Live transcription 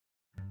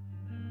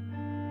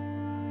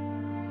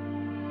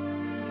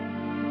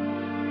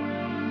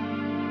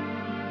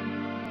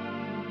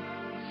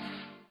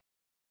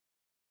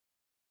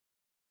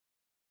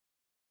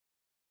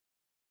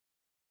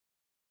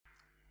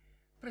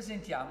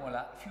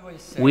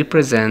We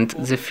present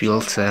the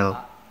fuel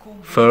cell.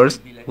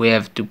 First, we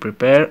have to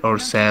prepare our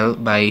cell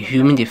by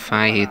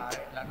humidify it.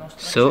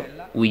 So,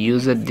 we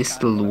use a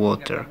distilled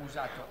water,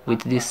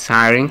 with these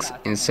syringes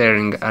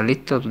inserting a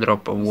little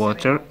drop of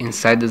water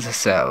inside the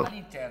cell.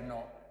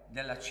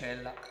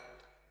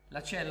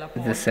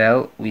 The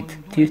cell with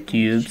two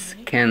tubes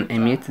can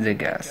emit the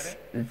gas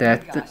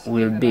that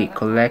will be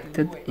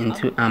collected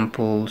into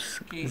ampoules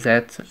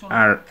that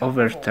are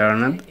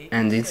overturned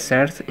and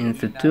inserted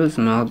into two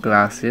small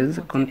glasses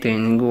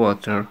containing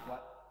water.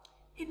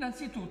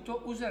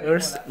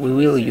 First, we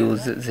will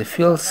use the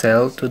fuel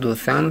cell to do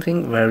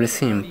something very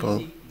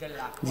simple: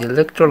 the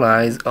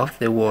electrolyze of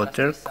the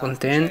water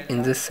contained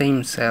in the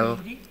same cell,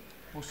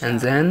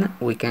 and then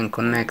we can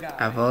connect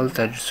a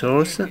voltage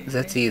source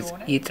that is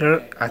either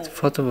a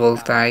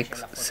photovoltaic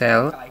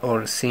cell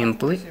or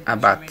simply a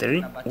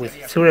battery with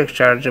two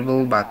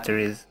rechargeable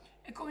batteries.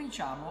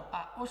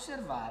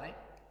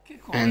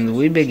 And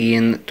we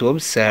begin to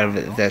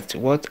observe that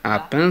what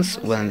happens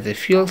when the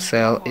fuel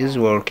cell is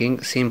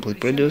working, simply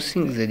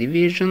producing the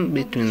division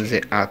between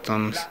the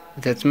atoms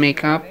that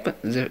make up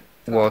the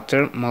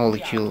water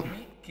molecule.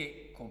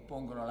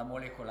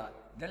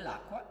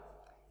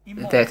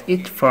 That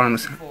it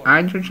forms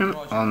hydrogen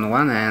on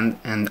one end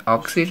and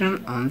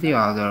oxygen on the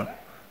other,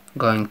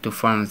 going to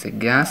form the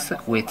gas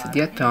with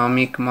the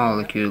atomic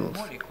molecules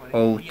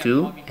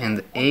O2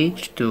 and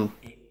H2.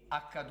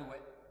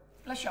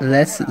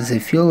 Let the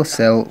fuel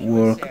cell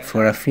work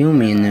for a few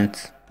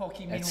minutes.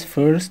 Let's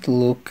first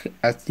look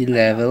at the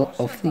level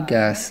of the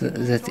gas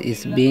that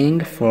is being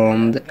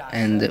formed,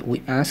 and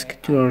we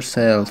ask to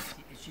ourselves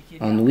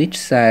on which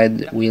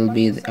side will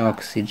be the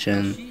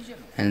oxygen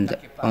and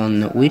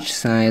on which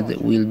side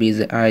will be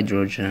the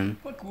hydrogen.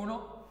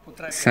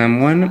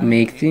 Someone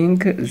may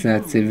think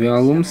that the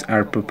volumes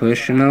are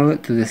proportional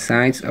to the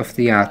size of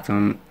the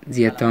atom,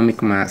 the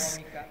atomic mass.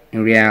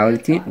 In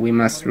reality, we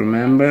must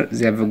remember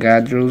the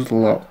Avogadro's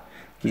law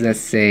that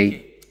says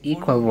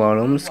equal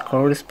volumes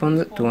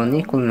correspond to an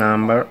equal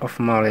number of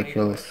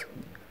molecules.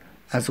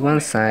 As one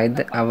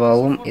side, a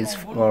volume is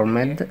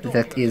formed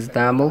that is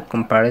double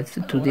compared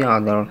to the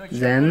other.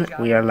 Then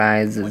we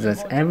realize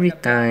that every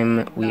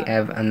time we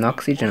have an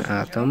oxygen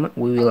atom,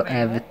 we will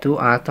have two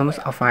atoms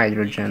of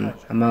hydrogen,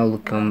 a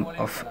molecule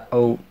of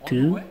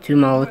O2, two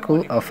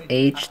molecules of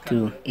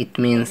H2. It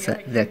means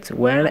that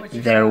where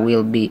there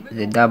will be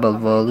the double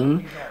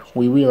volume,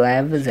 we will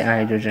have the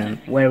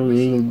hydrogen. Where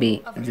we will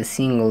be the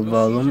single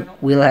volume,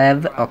 we'll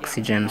have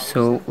oxygen.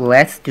 So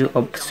let's do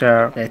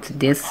observe that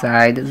this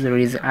side there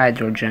is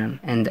hydrogen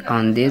and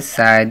on this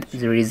side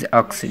there is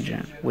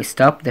oxygen. We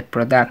stop the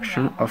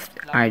production of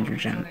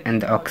hydrogen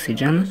and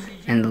oxygen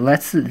and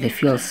let the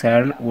fuel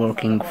cell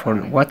working for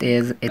what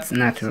is its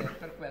nature.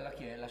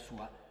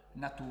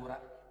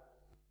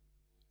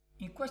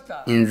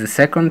 In the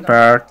second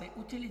part,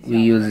 we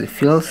use the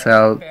fuel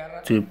cell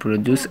to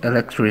produce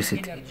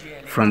electricity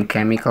from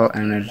chemical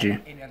energy.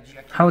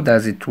 How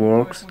does it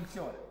work?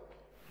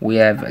 We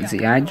have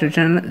the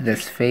hydrogen that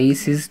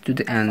faces to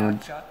the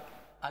anode.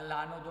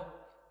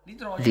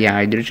 The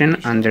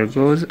hydrogen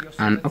undergoes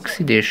an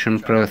oxidation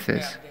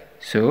process,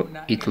 so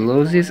it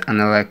loses an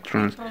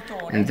electron,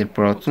 and the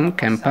proton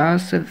can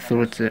pass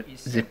through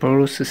the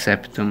porous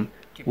septum,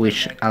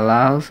 which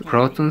allows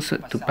protons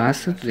to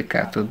pass to the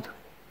cathode.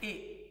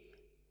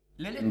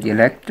 The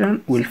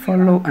electron will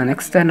follow an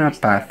external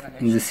path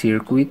in the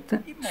circuit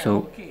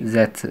so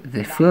that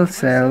the fuel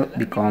cell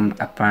becomes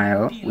a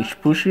pile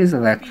which pushes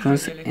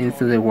electrons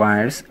into the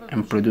wires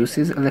and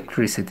produces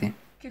electricity.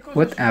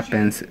 What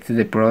happens to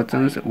the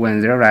protons when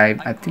they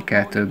arrive at the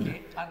cathode?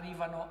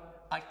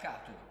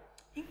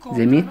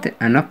 They meet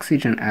an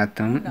oxygen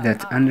atom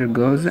that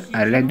undergoes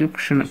a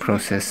reduction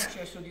process.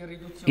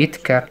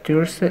 It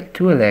captures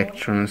two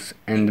electrons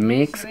and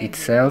makes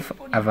itself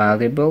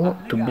available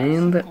to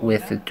bond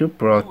with two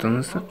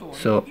protons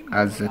so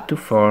as to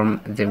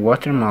form the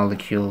water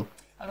molecule.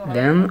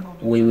 Then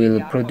we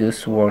will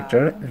produce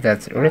water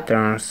that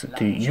returns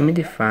to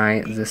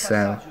humidify the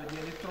cell.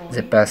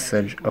 The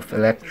passage of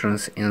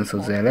electrons into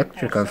the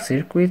electrical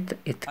circuit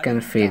it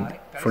can feed,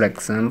 for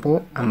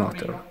example, a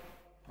motor.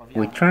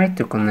 We try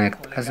to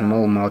connect a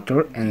small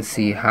motor and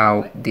see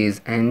how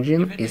this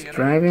engine is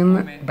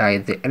driven by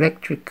the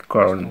electric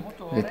current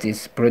that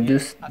is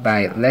produced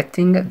by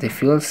letting the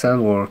fuel cell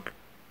work.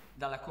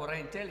 Dalla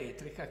corrente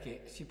elettrica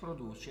che si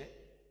produce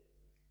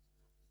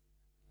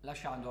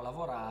lasciando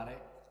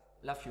lavorare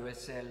la fuel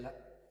cell.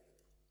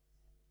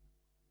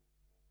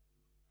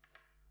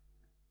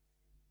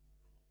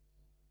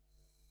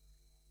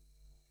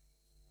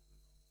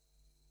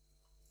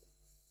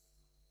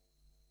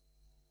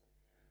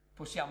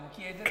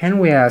 Can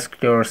we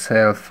ask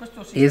yourself,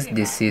 is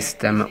this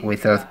system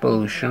without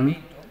pollution?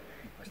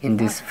 In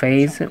this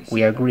phase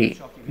we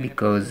agree,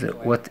 because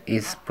what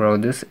is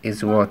produced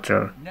is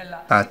water,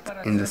 but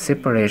in the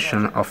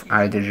separation of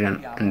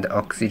hydrogen and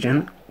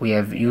oxygen we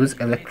have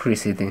used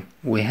electricity.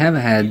 We have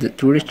had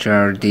to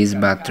recharge these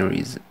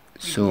batteries,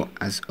 So,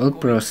 as all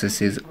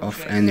processes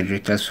of energy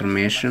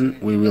transformation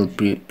will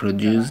be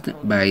produced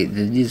by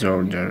the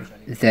disorder,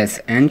 thus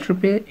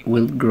entropy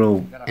will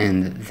grow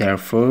and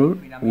therefore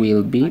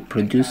will be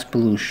produced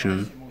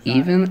pollution.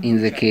 Even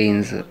in the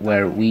case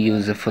where we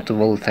use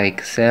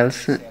photovoltaic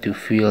cells to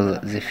fuel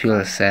the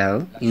fuel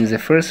cell, in the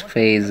first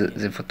phase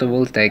the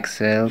photovoltaic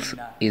cells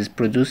is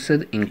produced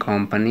in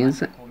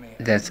companies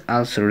that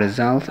also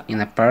result in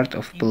a part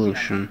of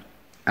pollution.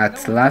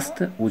 At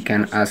last, we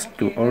can ask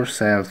to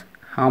ourselves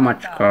how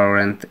much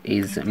current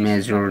is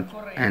measured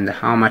and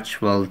how much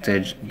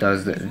voltage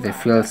does the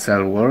fuel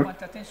cell work.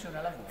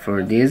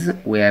 For this,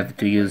 we have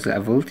to use a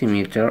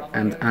voltmeter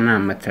and an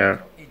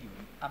ammeter.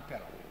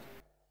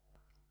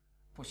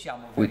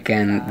 We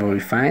can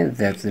verify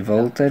that the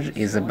voltage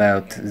is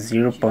about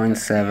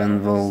 0.7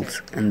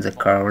 volts and the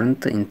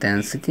current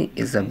intensity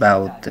is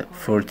about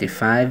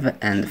 45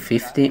 and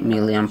 50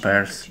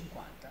 milliamperes.